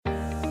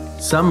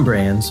Some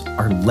brands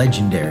are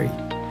legendary.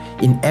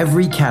 In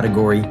every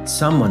category,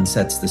 someone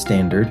sets the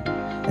standard,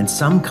 and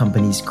some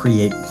companies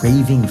create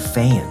raving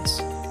fans.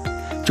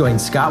 Join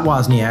Scott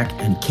Wozniak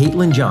and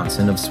Caitlin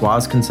Johnson of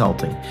Swaz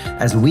Consulting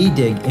as we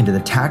dig into the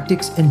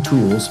tactics and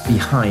tools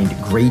behind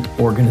great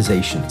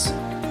organizations.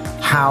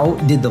 How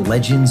did the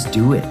legends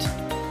do it?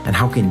 And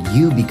how can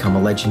you become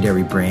a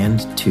legendary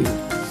brand too?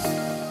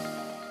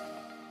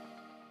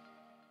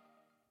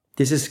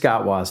 This is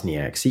Scott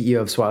Wozniak,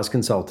 CEO of Swaz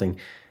Consulting,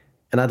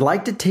 and I'd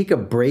like to take a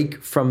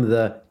break from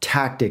the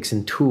tactics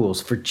and tools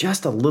for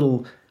just a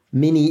little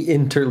mini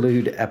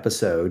interlude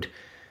episode,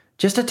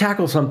 just to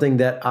tackle something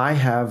that I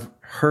have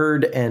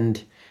heard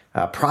and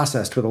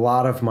processed with a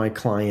lot of my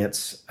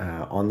clients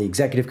on the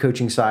executive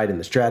coaching side and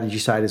the strategy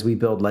side as we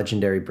build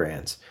legendary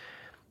brands.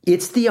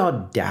 It's the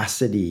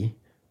audacity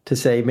to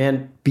say,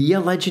 man, be a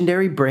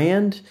legendary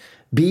brand,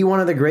 be one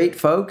of the great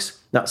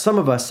folks. Now, some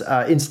of us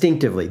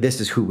instinctively,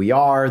 this is who we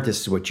are, this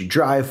is what you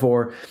drive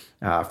for.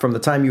 From the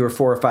time you were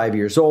 4 or 5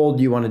 years old,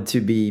 you wanted to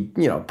be,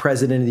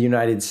 president of the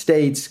United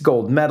States,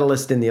 gold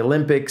medalist in the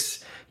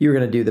Olympics. You're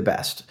going to do the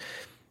best.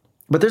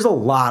 But there's a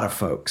lot of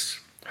folks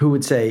who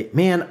would say,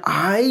 man,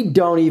 I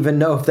don't even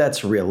know if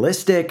that's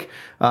realistic.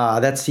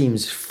 That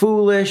seems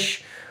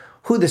foolish.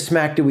 Who the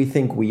smack do we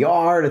think we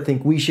are to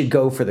think we should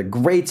go for the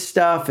great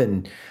stuff?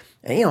 And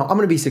I'm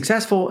going to be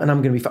successful and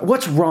I'm going to be fine.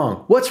 What's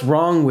wrong? What's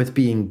wrong with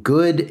being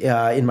good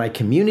in my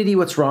community?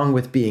 What's wrong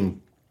with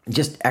being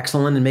just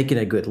excellent and making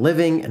a good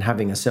living and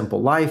having a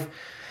simple life?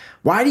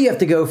 Why do you have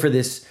to go for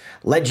this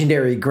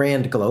legendary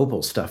grand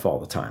global stuff all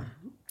the time?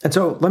 And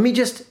so let me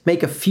just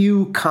make a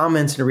few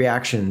comments and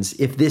reactions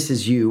if this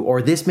is you, or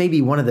this may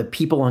be one of the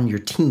people on your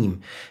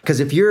team.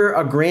 Because if you're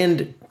a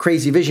grand,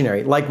 crazy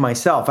visionary like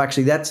myself,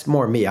 actually, that's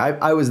more me.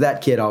 I was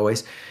that kid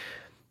always.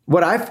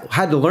 What I've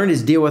had to learn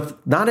is deal with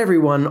not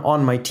everyone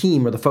on my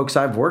team or the folks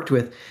I've worked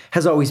with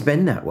has always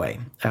been that way.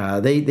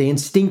 They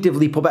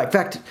instinctively pull back. In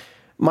fact,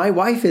 my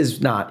wife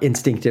is not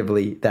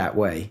instinctively that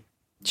way.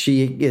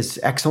 She is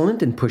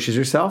excellent and pushes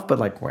herself, but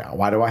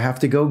why do I have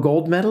to go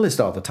gold medalist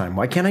all the time?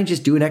 Why can't I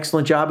just do an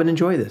excellent job and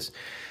enjoy this?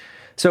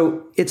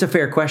 So it's a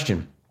fair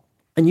question.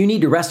 And you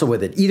need to wrestle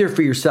with it, either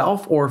for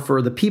yourself or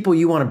for the people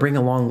you want to bring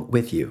along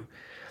with you.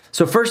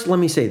 So first, let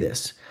me say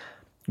this.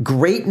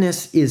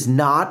 Greatness is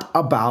not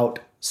about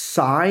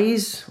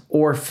size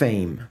or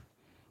fame.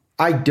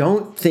 I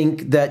don't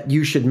think that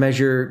you should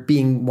measure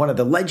being one of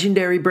the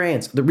legendary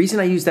brands. The reason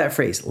I use that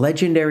phrase,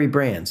 legendary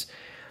brands,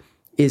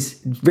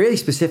 is very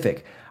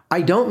specific.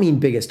 I don't mean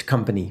biggest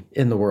company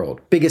in the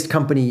world, biggest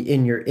company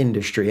in your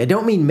industry. I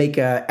don't mean make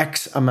a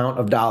X amount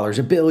of dollars,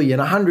 $1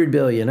 billion, $100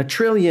 billion, $1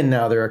 trillion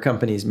now there are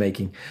companies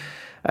making.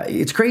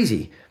 It's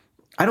crazy.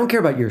 I don't care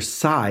about your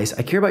size.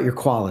 I care about your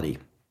quality.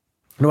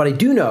 And what I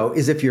do know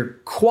is if your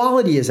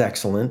quality is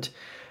excellent,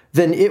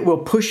 then it will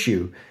push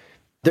you.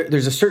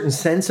 There's a certain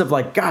sense of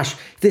gosh,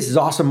 this is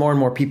awesome. More and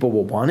more people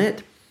will want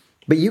it.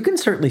 But you can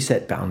certainly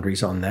set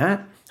boundaries on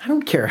that. I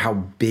don't care how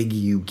big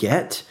you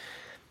get.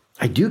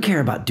 I do care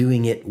about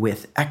doing it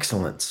with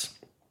excellence.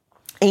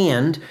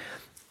 And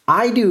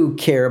I do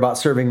care about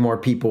serving more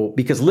people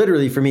because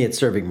literally for me, it's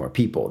serving more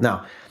people.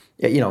 Now,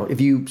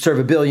 if you serve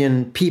 1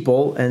 billion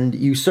people and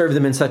you serve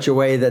them in such a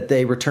way that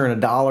they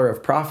return $1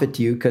 of profit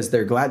to you because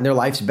they're glad and their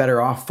life's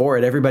better off for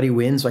it, everybody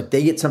wins,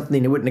 they get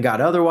something they wouldn't have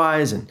got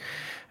otherwise and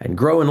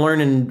grow and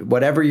learn in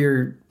whatever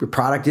your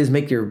product is,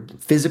 make your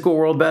physical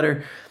world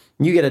better.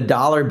 You get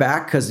 $1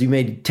 back because you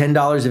made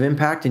 $10 of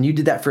impact and you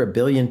did that for 1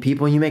 billion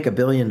people and you make $1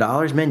 billion,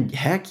 man,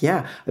 heck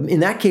yeah. In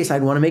that case,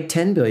 I'd want to make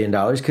 $10 billion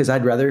because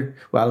I'd rather,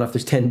 I don't know if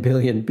there's 10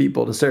 billion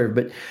people to serve,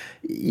 but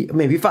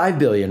maybe 5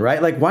 billion,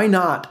 right? Why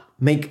not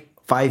make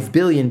 5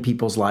 billion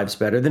people's lives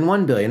better than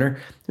 1 billion, or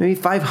maybe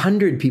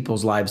 500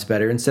 people's lives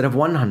better instead of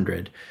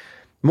 100?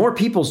 More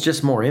people's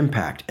just more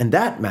impact, and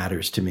that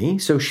matters to me.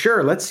 So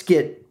sure, let's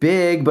get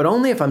big, but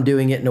only if I'm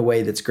doing it in a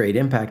way that's great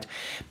impact,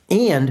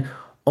 and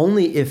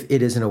only if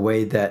it is in a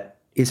way that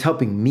is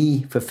helping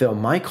me fulfill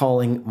my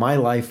calling, my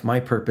life, my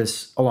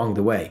purpose along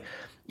the way.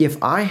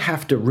 If I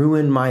have to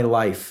ruin my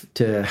life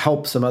to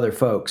help some other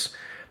folks,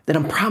 then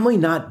I'm probably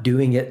not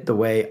doing it the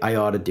way I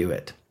ought to do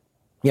it.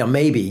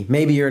 Maybe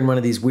you're in one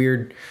of these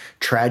weird,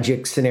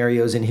 tragic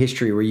scenarios in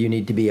history where you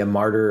need to be a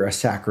martyr, a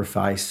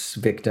sacrifice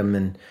victim,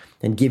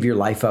 and give your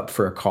life up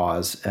for a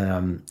cause.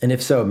 And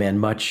if so, man,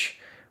 much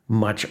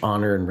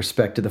honor and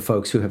respect to the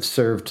folks who have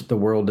served the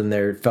world and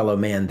their fellow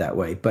man that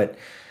way. But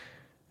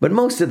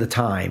most of the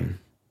time,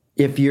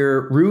 if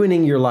you're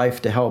ruining your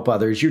life to help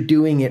others, you're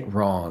doing it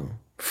wrong.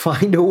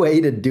 Find a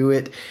way to do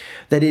it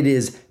that it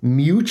is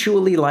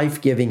mutually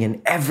life-giving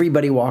and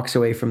everybody walks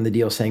away from the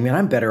deal saying, man,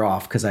 I'm better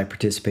off because I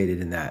participated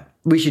in that.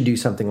 We should do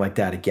something like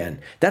that again.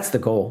 That's the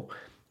goal.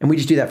 And we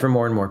just do that for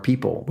more and more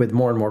people with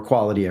more and more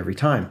quality every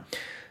time.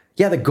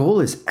 Yeah, the goal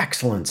is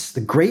excellence.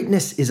 The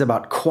greatness is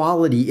about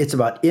quality. It's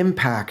about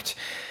impact.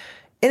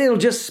 And it'll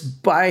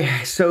just by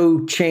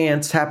so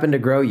chance happen to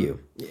grow you.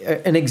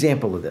 An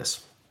example of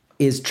this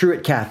is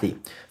Truett Cathy,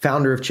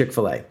 founder of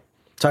Chick-fil-A.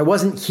 So I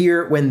wasn't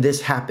here when this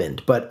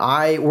happened, but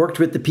I worked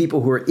with the people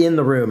who were in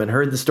the room and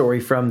heard the story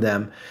from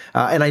them.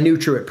 And I knew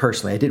Truett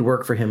personally. I did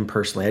work for him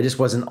personally. I just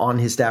wasn't on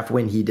his staff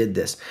when he did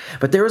this.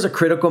 But there was a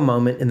critical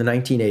moment in the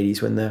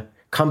 1980s when the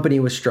company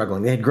was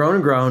struggling. They had grown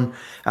and grown,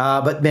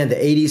 but man, the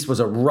 80s was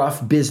a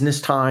rough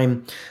business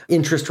time.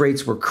 Interest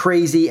rates were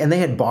crazy, and they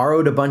had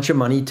borrowed a bunch of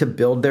money to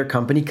build their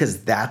company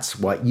because that's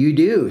what you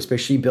do,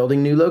 especially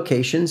building new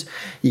locations.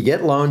 You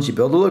get loans, you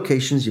build the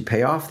locations, you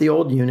pay off the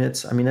old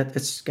units. I mean,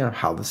 it's kind of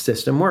how the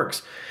system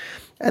works.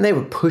 And they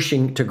were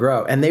pushing to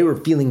grow, and they were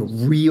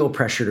feeling real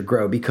pressure to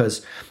grow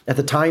because at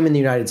the time in the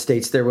United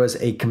States, there was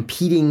a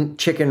competing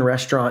chicken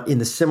restaurant in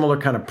the similar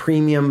kind of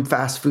premium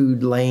fast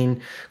food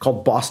lane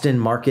called Boston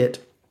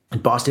Market.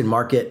 And Boston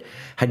Market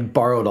had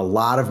borrowed a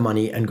lot of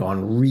money and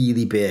gone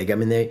really big. I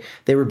mean,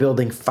 they were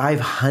building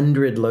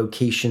 500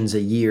 locations a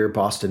year,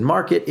 Boston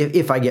Market,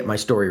 if I get my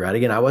story right.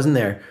 Again, I wasn't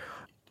there.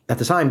 At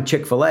the time,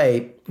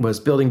 Chick-fil-A was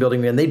building,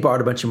 and they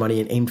borrowed a bunch of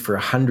money and aimed for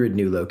 100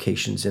 new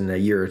locations in a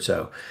year or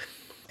so.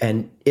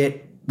 And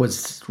it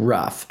was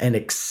rough and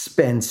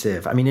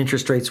expensive. I mean,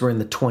 interest rates were in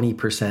the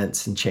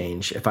 20% and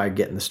change, if I'm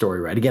getting the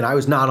story right. Again, I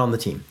was not on the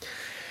team.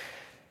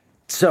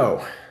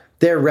 So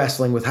they're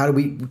wrestling with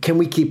can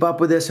we keep up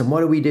with this? And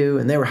what do we do?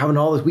 And they were having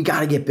all this, we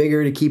got to get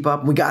bigger to keep up.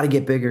 And we got to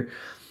get bigger.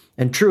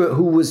 And Truett,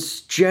 who was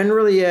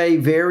generally a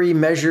very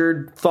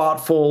measured,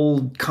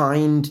 thoughtful,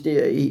 kind,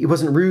 he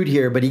wasn't rude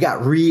here, but he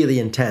got really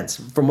intense.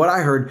 From what I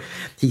heard,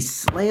 he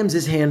slams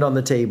his hand on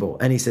the table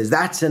and he says,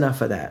 that's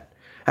enough of that.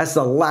 That's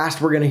the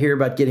last we're going to hear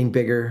about getting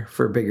bigger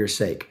for bigger's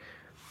sake.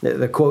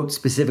 The quote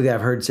specifically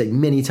I've heard said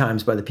many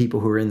times by the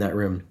people who were in that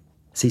room.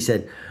 So he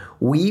said,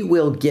 we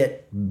will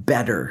get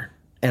better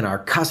and our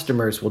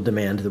customers will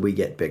demand that we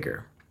get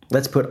bigger.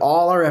 Let's put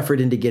all our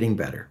effort into getting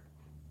better.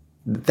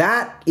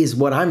 That is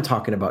what I'm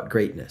talking about,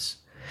 greatness.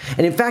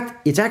 And in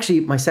fact, it's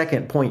actually my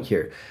second point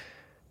here.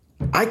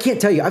 I can't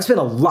tell you, I've spent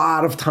a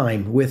lot of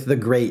time with the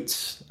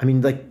greats. I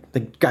mean, like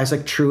the guys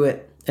like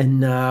Truett,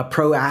 and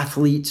pro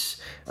athletes,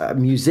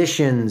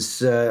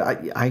 musicians.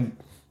 I'm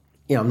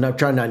not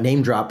trying to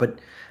name drop, but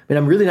I mean,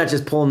 I'm really not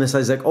just pulling this. I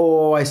was like,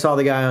 oh, I saw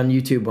the guy on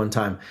YouTube one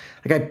time.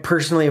 Like I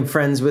personally am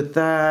friends with,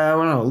 I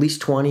don't know, at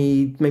least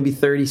 20, maybe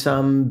 30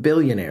 some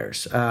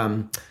billionaires.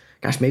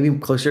 Maybe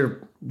closer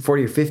to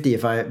 40 or 50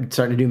 if I'm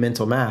starting to do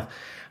mental math.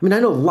 I mean,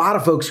 I know a lot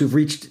of folks who've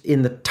reached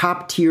in the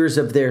top tiers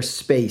of their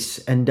space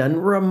and done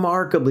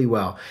remarkably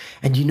well.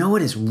 And you know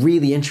what is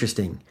really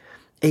interesting?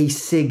 A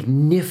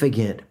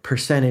significant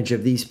percentage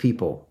of these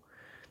people,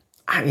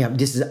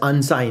 this is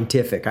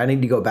unscientific. I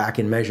need to go back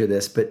and measure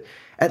this, but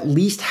at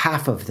least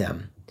half of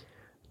them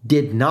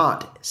did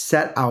not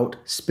set out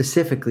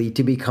specifically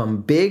to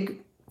become big,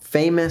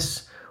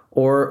 famous,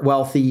 or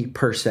wealthy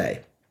per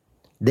se.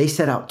 They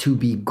set out to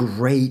be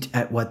great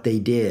at what they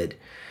did,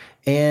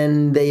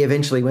 and they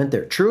eventually went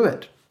there.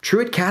 Truett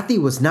Cathy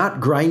was not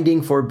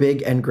grinding for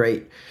big and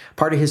great.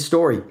 Part of his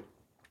story,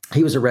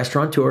 he was a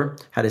restaurateur,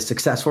 had a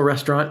successful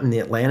restaurant in the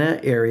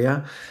Atlanta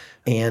area,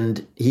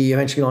 and he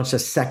eventually launched a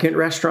second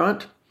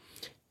restaurant.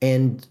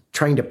 And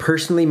trying to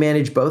personally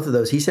manage both of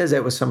those, he says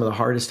that was some of the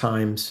hardest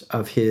times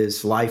of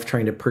his life,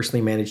 trying to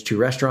personally manage two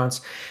restaurants.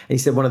 And he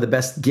said one of the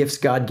best gifts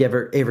God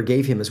ever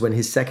gave him is when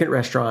his second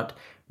restaurant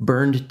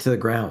burned to the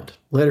ground,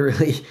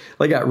 literally,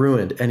 like got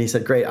ruined. And he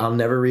said, great, I'll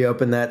never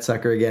reopen that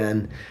sucker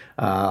again.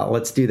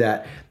 Let's do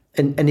that.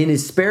 And in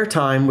his spare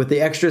time, with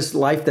the extra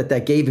life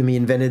that gave him, he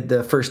invented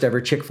the first ever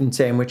chicken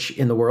sandwich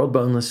in the world,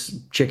 boneless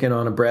chicken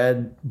on a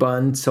bread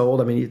bun sold.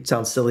 I mean, it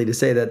sounds silly to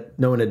say that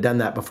no one had done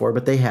that before,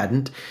 but they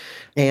hadn't.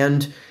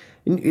 And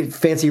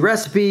fancy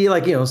recipe,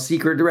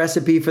 secret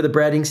recipe for the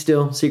breading,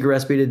 still secret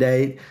recipe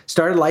today.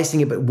 Started licensing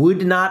it, but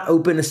would not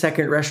open a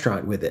second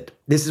restaurant with it.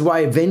 This is why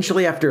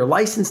eventually, after a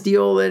license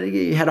deal,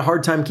 he had a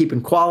hard time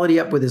keeping quality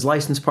up with his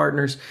license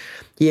partners.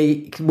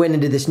 He went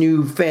into this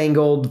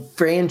newfangled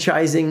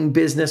franchising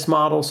business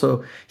model,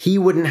 so he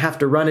wouldn't have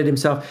to run it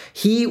himself.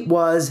 He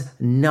was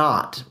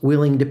not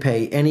willing to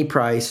pay any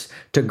price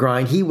to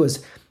grind. He was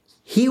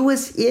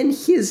in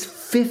his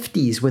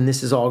 50s when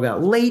this is all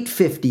gone. Late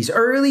 50s,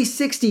 early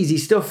 60s,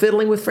 he's still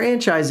fiddling with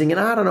franchising. And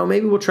I don't know,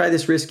 maybe we'll try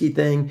this risky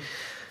thing.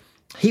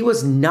 He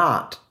was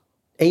not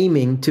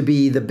aiming to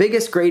be the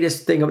biggest,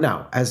 greatest thing.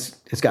 Now, as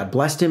God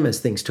blessed him, as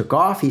things took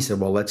off, he said,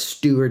 well, let's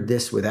steward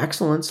this with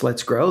excellence.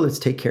 Let's grow. Let's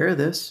take care of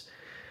this.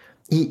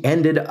 He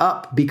ended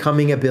up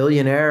becoming a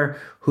billionaire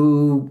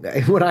who,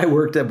 when I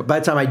worked, by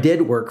the time I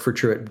did work for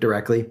Truett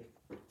directly,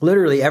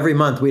 literally every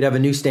month we'd have a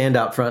new stand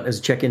out front as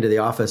a check into the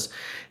office.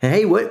 And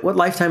hey, what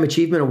Lifetime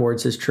Achievement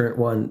Awards has Truett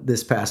won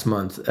this past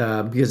month?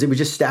 Because it would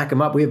just stack them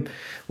up.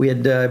 We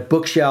had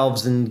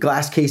bookshelves and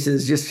glass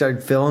cases just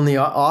started filling the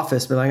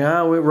office. But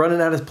we're running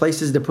out of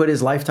places to put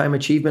his Lifetime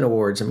Achievement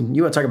Awards. I mean,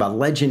 you want to talk about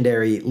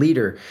legendary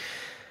leader.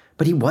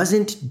 But he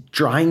wasn't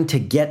trying to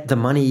get the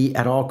money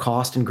at all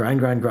cost and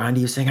grind.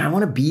 He was saying, I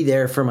want to be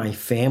there for my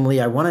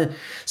family. I want to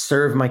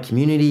serve my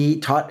community. He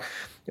taught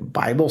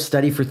Bible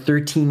study for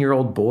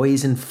 13-year-old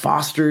boys and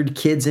fostered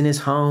kids in his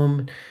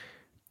home.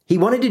 He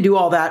wanted to do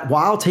all that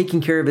while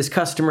taking care of his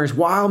customers,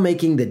 while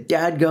making the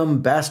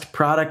dadgum best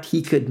product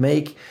he could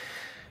make.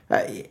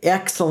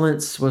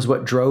 Excellence was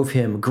what drove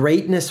him.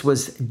 Greatness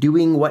was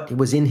doing what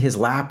was in his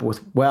lap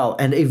with well,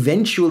 and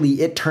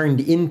eventually it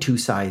turned into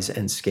size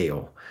and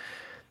scale.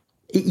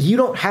 You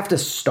don't have to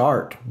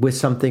start with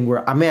something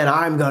where, man,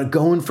 I'm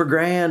going for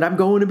grand. I'm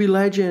going to be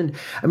legend.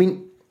 I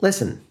mean,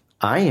 listen,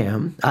 I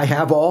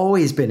have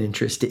always been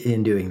interested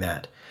in doing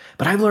that,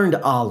 but I've learned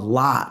a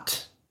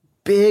lot,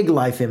 big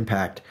life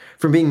impact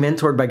from being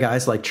mentored by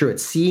guys like Truett,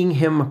 seeing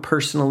him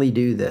personally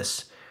do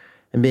this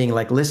and being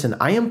like, listen,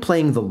 I am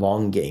playing the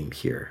long game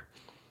here.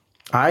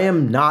 I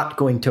am not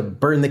going to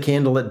burn the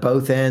candle at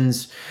both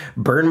ends,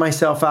 burn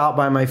myself out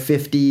by my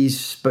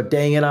 50s, but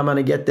dang it, I'm going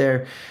to get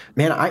there.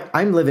 Man,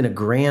 I'm living a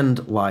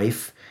grand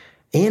life.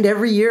 And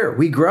every year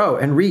we grow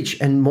and reach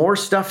and more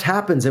stuff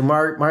happens and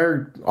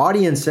our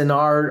audience and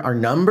our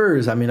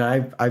numbers. I mean,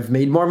 I've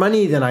made more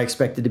money than I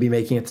expected to be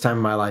making at the time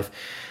of my life.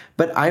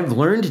 But I've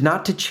learned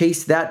not to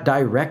chase that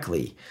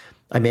directly.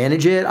 I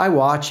manage it. I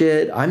watch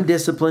it. I'm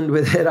disciplined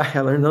with it. I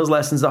learned those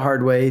lessons the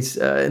hard ways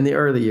in the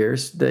early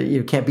years.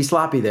 You can't be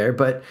sloppy there.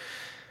 But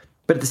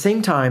at the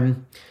same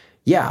time,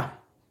 yeah,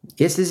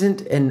 this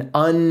isn't an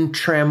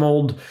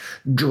untrammeled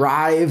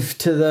drive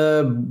to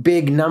the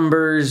big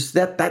numbers.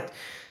 That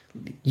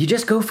you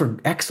just go for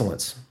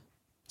excellence.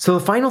 So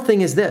the final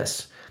thing is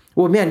this.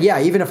 Well, man, yeah,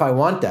 even if I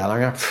want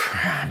that,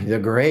 they're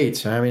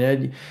great. I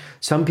mean,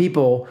 some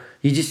people,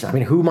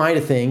 who am I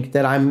to think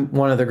that I'm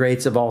one of the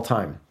greats of all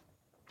time?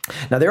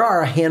 Now, there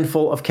are a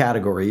handful of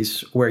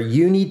categories where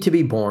you need to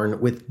be born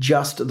with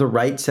just the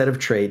right set of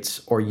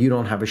traits or you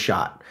don't have a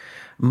shot.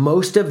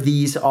 Most of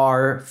these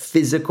are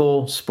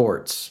physical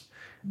sports,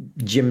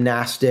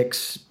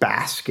 gymnastics,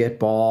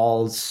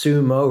 basketball,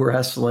 sumo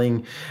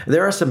wrestling.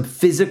 There are some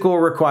physical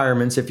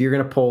requirements if you're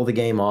going to pull the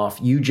game off.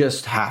 You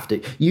just have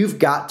to. You've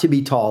got to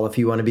be tall if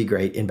you want to be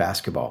great in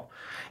basketball.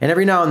 And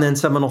every now and then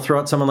someone will throw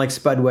out someone like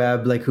Spud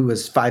Webb, who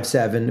was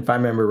 5'7", if I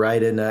remember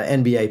right, and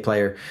an NBA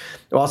player.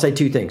 Well, I'll say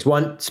two things.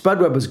 One,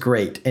 Spud Webb was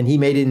great, and he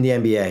made it in the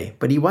NBA,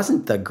 but he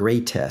wasn't the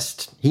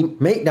greatest.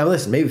 Now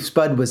listen, maybe if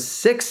Spud was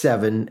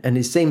 6'7", and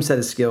his same set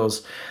of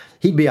skills,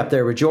 he'd be up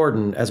there with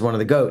Jordan as one of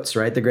the GOATs,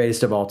 right? The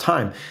greatest of all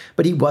time.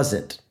 But he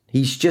wasn't.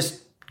 He's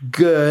just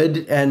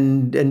good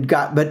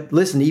but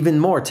listen, even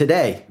more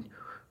today.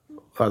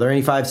 Are there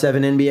any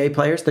 5'7" NBA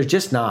players? There's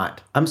just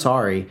not. I'm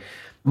sorry.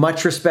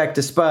 Much respect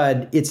to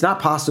Spud. It's not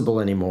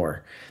possible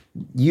anymore.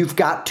 You've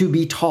got to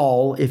be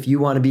tall if you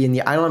want to be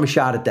I don't have a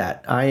shot at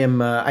that. I'm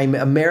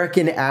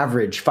American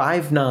average,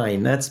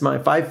 5'9". That's my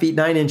 5 feet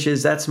 9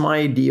 inches. That's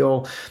my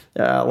deal.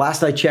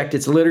 Last I checked,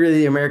 it's literally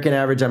the American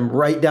average. I'm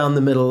right down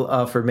the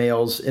middle for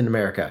males in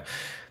America.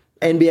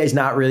 NBA is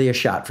not really a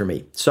shot for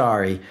me.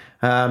 Sorry.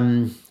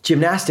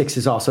 Gymnastics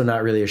is also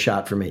not really a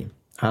shot for me.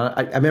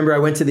 I remember I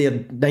went to the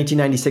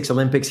 1996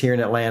 Olympics here in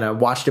Atlanta,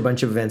 watched a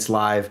bunch of events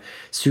live,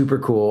 super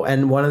cool.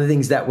 And one of the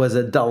things that was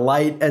a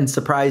delight and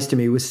surprise to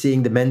me was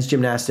seeing the men's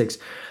gymnastics.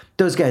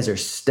 Those guys are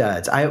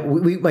studs.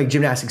 My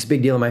gymnastics,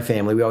 big deal in my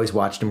family. We always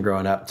watched them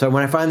growing up. So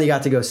when I finally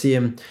got to go see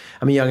them,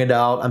 I'm a young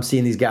adult. I'm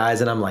seeing these guys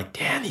and I'm like,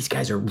 damn, these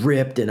guys are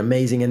ripped and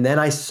amazing. And then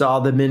I saw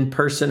them in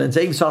person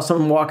and saw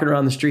someone walking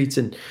around the streets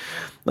and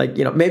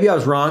maybe I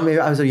was wrong. Maybe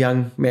I was a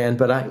young man,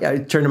 but I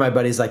turned to my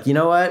buddies like, you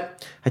know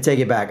what? I take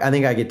it back. I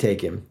think I could take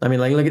him. I mean,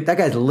 look at that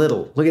guy's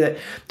little. Look at that.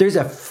 There's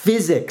a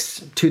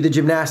physics to the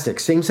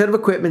gymnastics. Same set of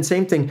equipment,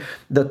 same thing.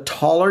 The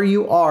taller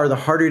you are, the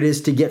harder it is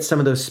to get some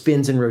of those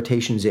spins and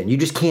rotations in. You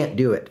just can't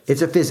do it.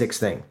 It's a physics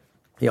thing.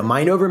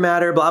 Mind over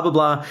matter, blah, blah,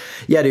 blah.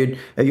 Yeah, dude,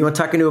 if you want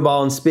to tuck into a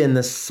ball and spin,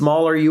 the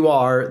smaller you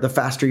are, the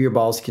faster your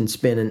balls can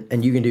spin,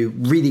 and you can do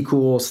really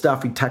cool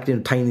stuff. You tucked in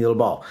a tiny little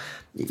ball.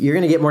 You're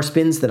going to get more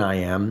spins than I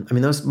am. I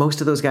mean,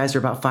 most of those guys are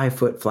about 5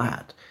 foot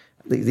flat.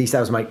 At least that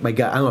was my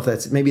gut. I don't know if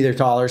that's, maybe they're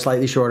taller,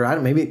 slightly shorter.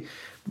 Maybe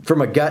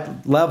from a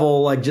gut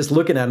level, just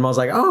looking at them, I was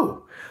like,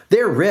 oh,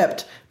 they're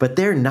ripped, but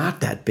they're not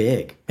that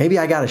big. Maybe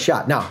I got a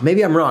shot. Now,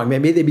 maybe I'm wrong.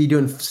 Maybe they'd be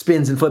doing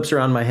spins and flips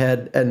around my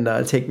head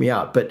and take me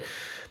out. But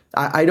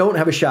I don't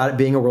have a shot at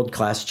being a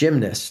world-class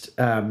gymnast.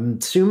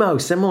 Sumo,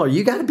 similar.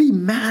 You got to be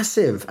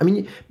massive. I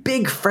mean,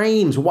 big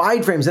frames,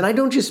 wide frames. And I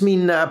don't just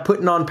mean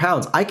putting on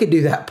pounds. I could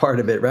do that part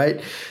of it,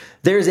 right?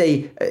 There's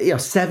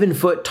 7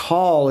 foot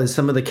tall is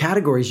some of the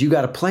categories you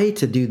got to play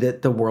to do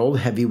the world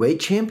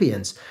heavyweight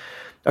champions.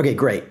 Okay,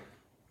 great.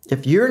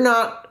 If you're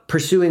not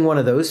pursuing one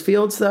of those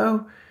fields,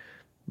 though,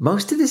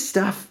 most of this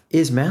stuff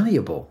is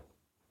malleable.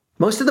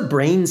 Most of the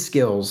brain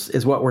skills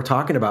is what we're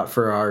talking about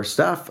for our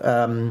stuff.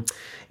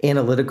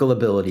 Analytical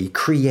ability,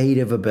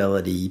 creative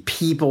ability,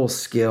 people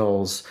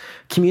skills,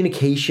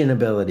 communication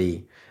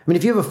ability. I mean,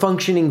 if you have a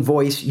functioning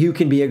voice, you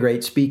can be a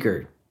great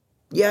speaker.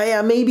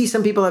 Yeah, maybe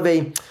some people have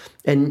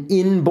an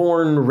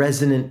inborn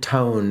resonant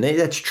tone.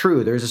 That's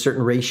true. There's a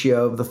certain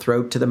ratio of the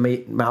throat to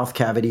the mouth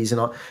cavities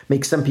and all.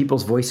 Makes some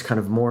people's voice kind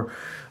of more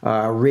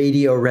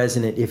radio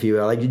resonant, if you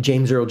will, like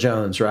James Earl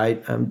Jones,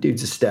 right?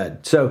 Dude's a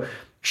stud. So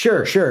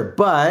sure.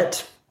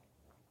 But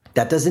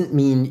that doesn't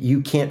mean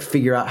you can't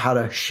figure out how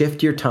to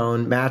shift your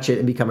tone, match it,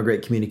 and become a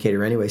great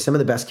communicator anyway. Some of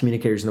the best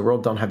communicators in the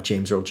world don't have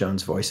James Earl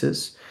Jones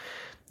voices.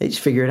 They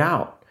just figure it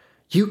out.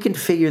 You can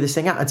figure this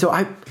thing out. And so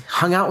I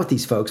hung out with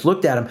these folks,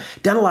 looked at them,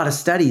 done a lot of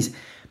studies.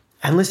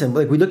 And listen,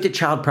 like we looked at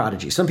child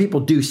prodigies. Some people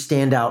do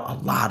stand out a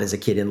lot as a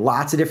kid in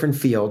lots of different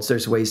fields.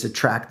 There's ways to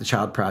track the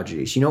child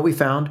prodigies. You know what we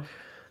found?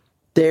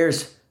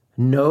 There's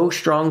no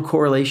strong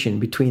correlation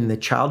between the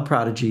child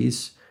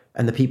prodigies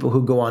and the people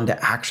who go on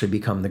to actually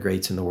become the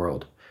greats in the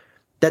world.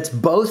 That's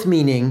both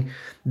meaning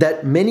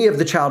that many of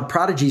the child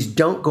prodigies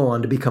don't go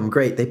on to become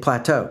great. They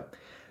plateau.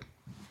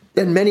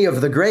 And many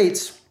of the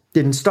greats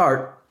didn't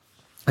start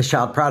as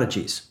child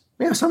prodigies.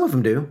 Yeah, some of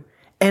them do.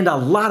 And a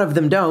lot of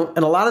them don't.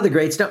 And a lot of the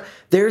greats don't.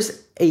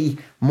 There's a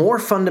more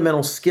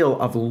fundamental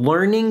skill of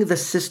learning the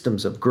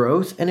systems of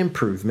growth and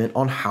improvement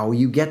on how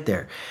you get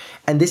there.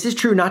 And this is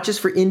true not just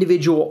for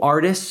individual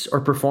artists or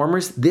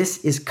performers. This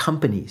is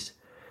companies.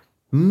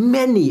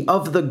 Many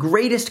of the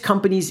greatest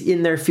companies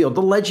in their field,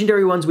 the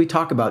legendary ones we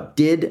talk about,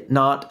 did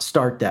not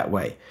start that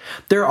way.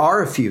 There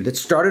are a few that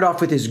started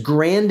off with this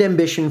grand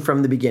ambition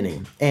from the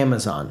beginning.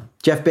 Amazon.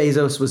 Jeff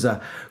Bezos was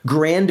a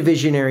grand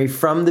visionary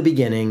from the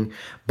beginning.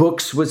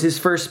 Books was his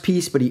first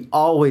piece, but he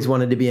always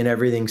wanted to be an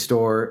everything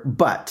store.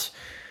 But,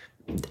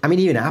 I mean,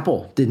 even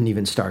Apple didn't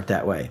even start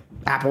that way.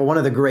 Apple, one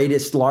of the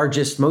greatest,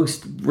 largest,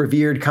 most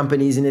revered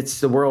companies in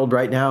the world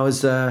right now, is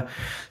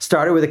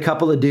started with a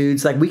couple of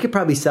dudes. Like, we could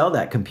probably sell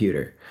that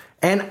computer.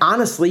 And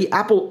honestly,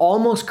 Apple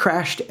almost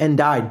crashed and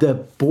died. The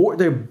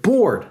board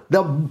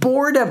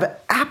of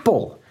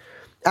Apple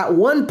at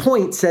one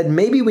point said,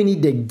 maybe we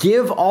need to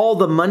give all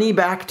the money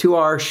back to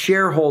our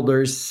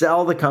shareholders,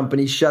 sell the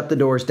company, shut the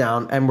doors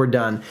down, and we're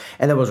done.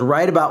 And that was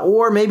right about,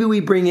 or maybe we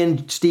bring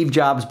in Steve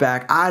Jobs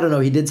back. I don't know.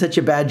 He did such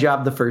a bad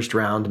job the first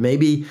round.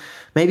 Maybe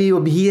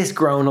he has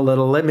grown a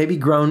little. Maybe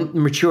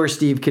mature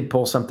Steve could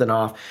pull something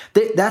off.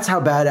 That's how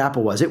bad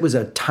Apple was. It was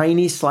a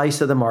tiny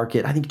slice of the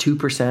market. I think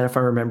 2%, if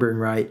I'm remembering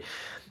right.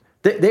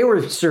 They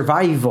were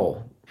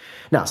survival.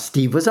 Now,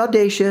 Steve was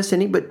audacious,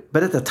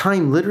 but at the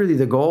time, literally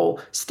the goal,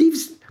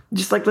 Steve's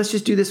just like, let's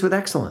just do this with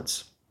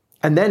excellence.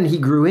 And then he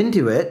grew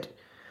into it,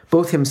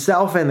 both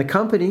himself and the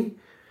company.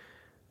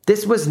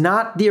 This was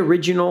not the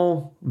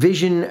original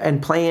vision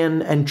and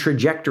plan and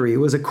trajectory. It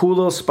was a cool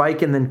little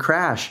spike and then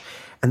crash.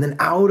 And then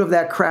out of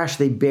that crash,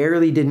 they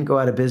barely didn't go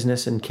out of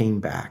business and came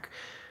back.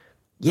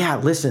 Yeah,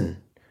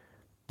 listen,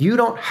 you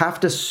don't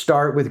have to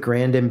start with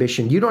grand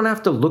ambition. You don't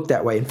have to look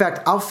that way. In fact,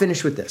 I'll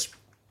finish with this.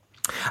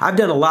 I've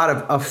done a lot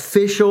of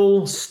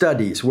official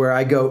studies where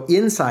I go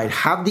inside,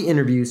 have the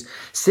interviews,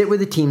 sit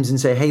with the teams and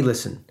say, hey,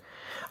 listen,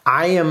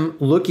 I am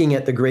looking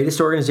at the greatest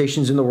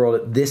organizations in the world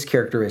at this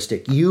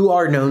characteristic. You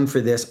are known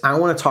for this. I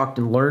want to talk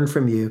and learn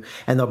from you.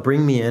 And they'll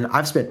bring me in.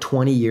 I've spent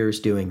 20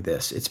 years doing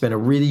this. It's been a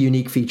really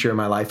unique feature in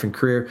my life and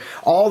career.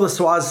 All the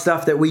Swaz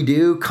stuff that we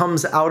do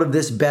comes out of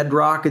this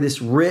bedrock, of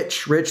this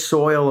rich, rich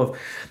soil of,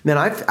 man,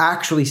 I've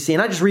actually seen,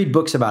 I just read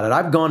books about it.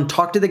 I've gone,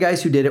 talked to the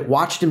guys who did it,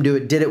 watched them do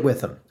it, did it with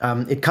them.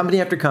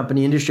 Company after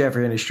company, industry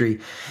after industry.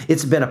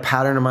 It's been a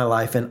pattern in my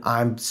life and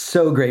I'm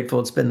so grateful.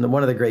 It's been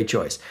one of the great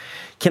joys.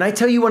 Can I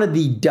tell you one of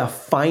the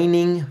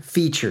defining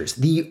features?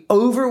 The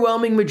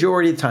overwhelming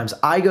majority of the times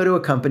I go to a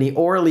company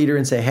or a leader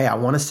and say, hey, I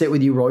want to sit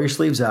with you, roll your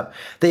sleeves up.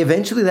 They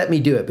eventually let me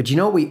do it. But you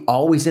know what we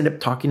always end up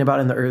talking about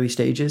in the early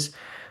stages?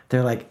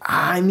 They're like,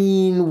 I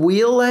mean,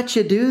 we'll let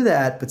you do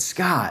that. But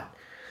Scott,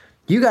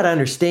 you got to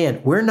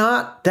understand, we're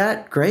not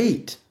that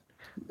great.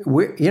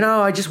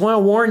 I just want to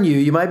warn you,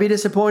 you might be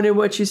disappointed in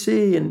what you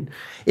see. And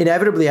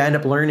inevitably I end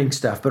up learning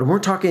stuff. But we're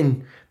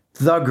talking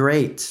the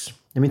greats.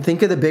 I mean,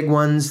 think of the big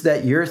ones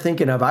that you're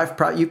thinking of. I've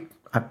probably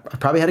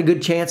had a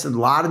good chance. A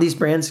lot of these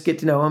brands get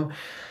to know them.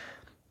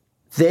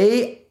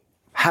 They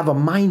have a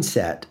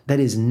mindset that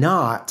is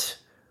not,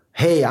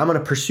 hey, I'm going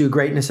to pursue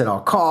greatness at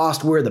all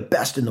costs. We're the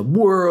best in the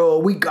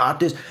world. We got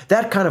this.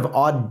 That kind of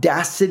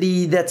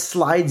audacity that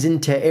slides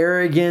into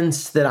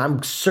arrogance, that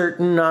I'm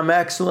certain I'm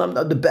excellent,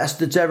 I'm the best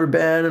that's ever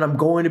been, and I'm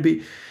going to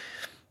be.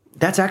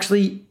 That's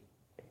actually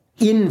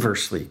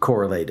inversely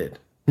correlated.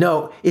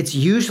 No, it's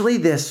usually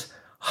this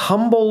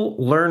humble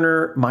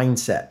learner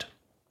mindset.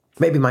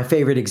 Maybe my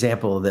favorite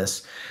example of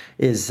this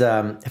is, if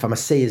I'm going to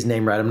say his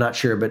name right, I'm not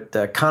sure, but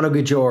Kano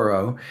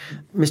Gijoro.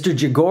 Mr.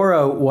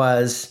 Jigoro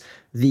was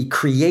the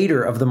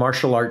creator of the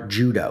martial art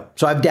judo.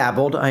 So I've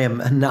dabbled. I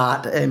am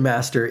not a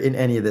master in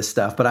any of this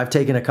stuff, but I've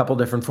taken a couple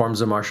different forms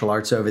of martial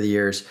arts over the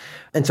years.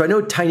 And so I know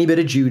a tiny bit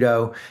of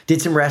judo,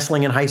 did some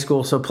wrestling in high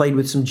school, so played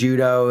with some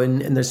judo,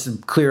 and there's some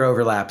clear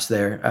overlaps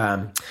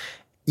there.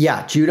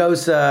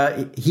 Judo's,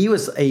 he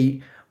was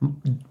a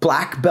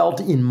black belt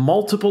in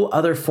multiple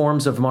other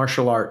forms of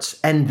martial arts,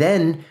 and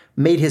then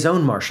made his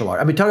own martial art.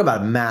 I mean, talk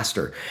about a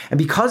master. And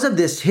because of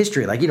this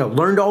history,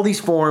 learned all these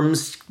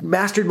forms,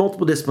 mastered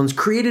multiple disciplines,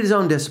 created his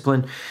own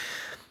discipline,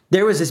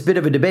 there was this bit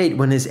of a debate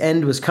when his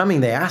end was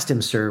coming. They asked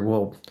him, sir,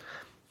 well,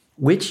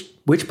 which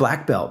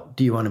black belt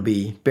do you want to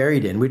be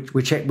buried in?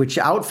 Which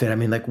outfit? I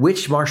mean,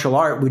 which martial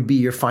art would be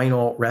your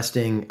final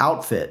resting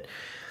outfit?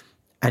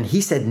 And he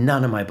said,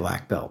 none of my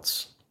black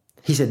belts.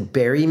 He said,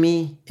 bury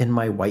me in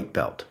my white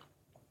belt.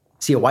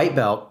 See, a white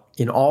belt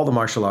in all the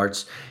martial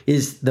arts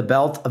is the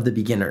belt of the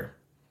beginner.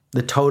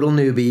 the total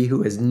newbie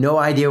who has no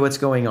idea what's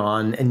going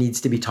on and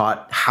needs to be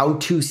taught how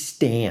to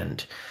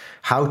stand,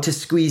 how to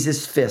squeeze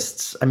his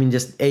fists. I mean,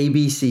 just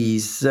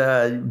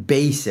ABCs,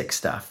 basic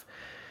stuff.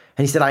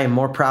 And he said, I am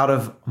more proud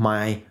of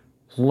my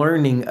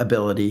learning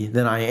ability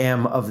than I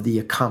am of the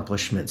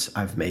accomplishments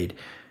I've made.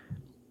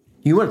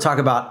 You want to talk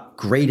about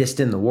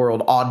greatest in the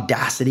world,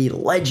 audacity,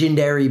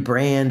 legendary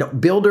brand,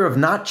 builder of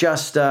not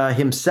just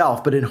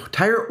himself, but an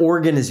entire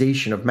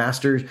organization of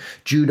masters,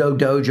 judo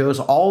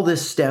dojos. All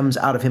this stems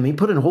out of him. He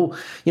put in whole,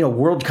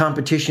 world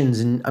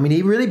competitions. And I mean,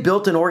 he really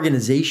built an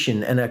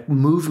organization and a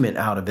movement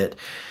out of it.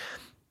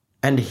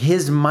 And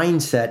his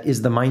mindset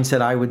is the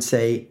mindset I would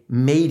say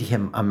made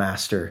him a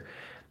master.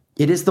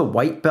 It is the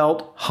white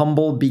belt,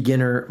 humble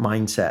beginner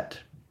mindset.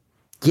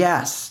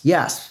 Yes.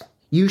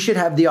 You should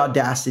have the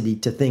audacity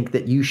to think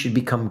that you should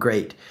become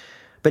great,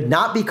 but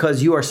not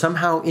because you are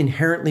somehow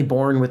inherently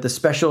born with a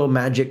special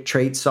magic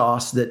trait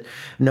sauce that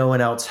no one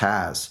else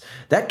has.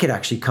 That could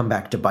actually come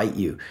back to bite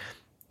you.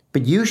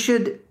 But you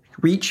should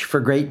reach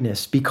for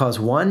greatness because,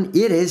 one,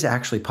 it is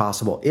actually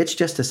possible. It's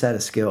just a set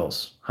of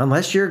skills.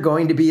 Unless you're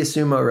going to be a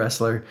sumo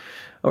wrestler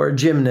or a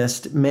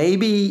gymnast,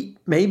 maybe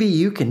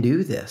you can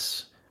do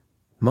this.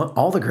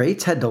 All the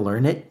greats had to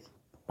learn it.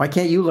 Why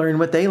can't you learn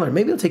what they learn?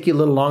 Maybe it'll take you a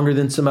little longer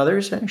than some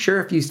others.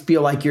 Sure, if you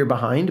feel like you're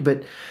behind,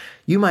 but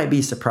you might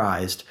be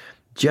surprised.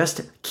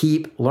 Just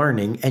keep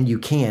learning, and you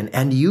can.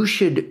 And you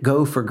should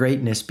go for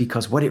greatness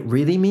because what it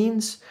really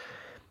means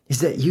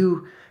is that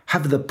you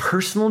have the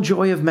personal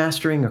joy of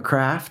mastering a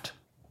craft,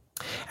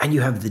 and you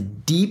have the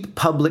deep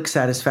public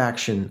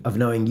satisfaction of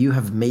knowing you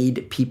have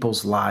made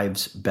people's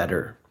lives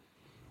better.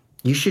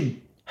 You should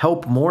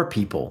help more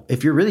people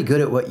if you're really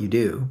good at what you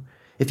do.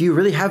 If you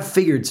really have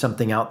figured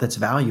something out that's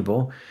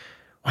valuable,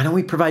 why don't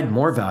we provide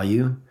more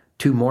value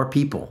to more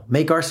people?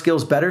 Make our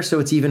skills better so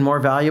it's even more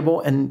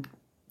valuable and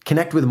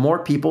connect with more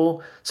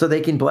people so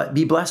they can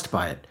be blessed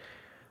by it.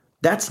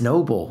 That's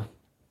noble.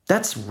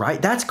 That's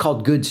right. That's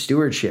called good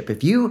stewardship.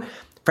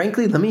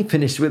 Frankly, let me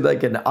finish with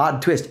like an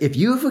odd twist. If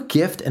you have a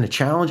gift and a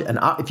challenge, and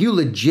if you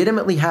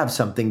legitimately have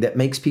something that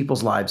makes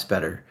people's lives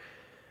better,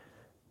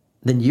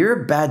 then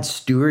you're a bad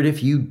steward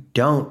if you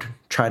don't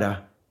try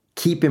to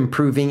keep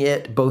improving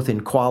it both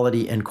in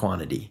quality and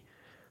quantity.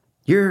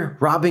 You're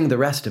robbing the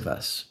rest of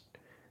us.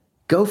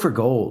 Go for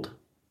gold.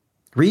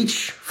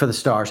 Reach for the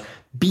stars.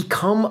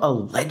 Become a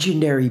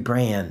legendary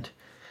brand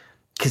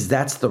because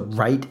that's the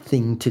right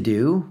thing to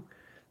do.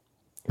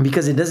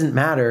 Because it doesn't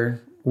matter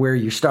where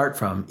you start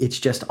from. It's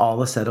just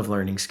all a set of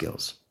learning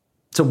skills.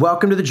 So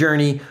welcome to the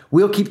journey.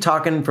 We'll keep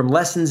talking from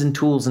lessons and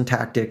tools and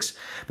tactics.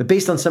 But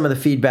based on some of the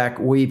feedback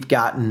we've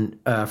gotten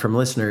from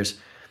listeners,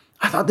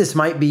 I thought this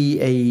might be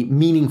a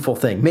meaningful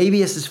thing. Maybe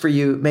this is for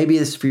you. Maybe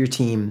this is for your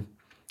team.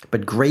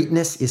 But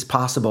greatness is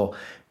possible.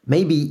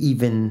 Maybe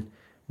even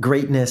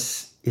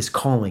greatness is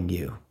calling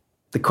you.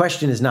 The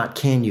question is not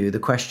can you? The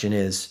question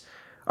is,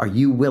 are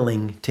you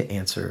willing to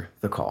answer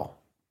the call?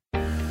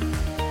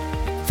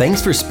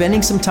 Thanks for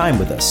spending some time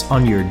with us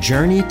on your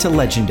journey to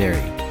legendary.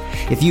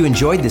 If you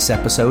enjoyed this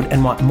episode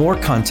and want more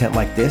content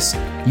like this,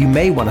 you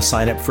may want to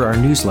sign up for our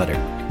newsletter.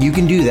 You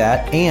can do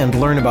that and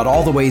learn about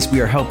all the ways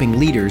we are helping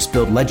leaders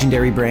build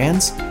legendary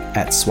brands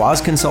at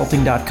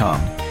swozconsulting.com.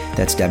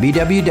 That's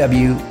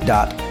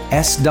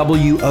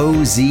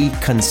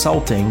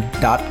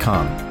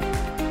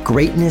www.swozconsulting.com.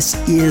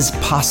 Greatness is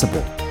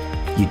possible.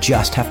 You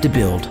just have to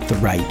build the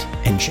right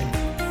engine.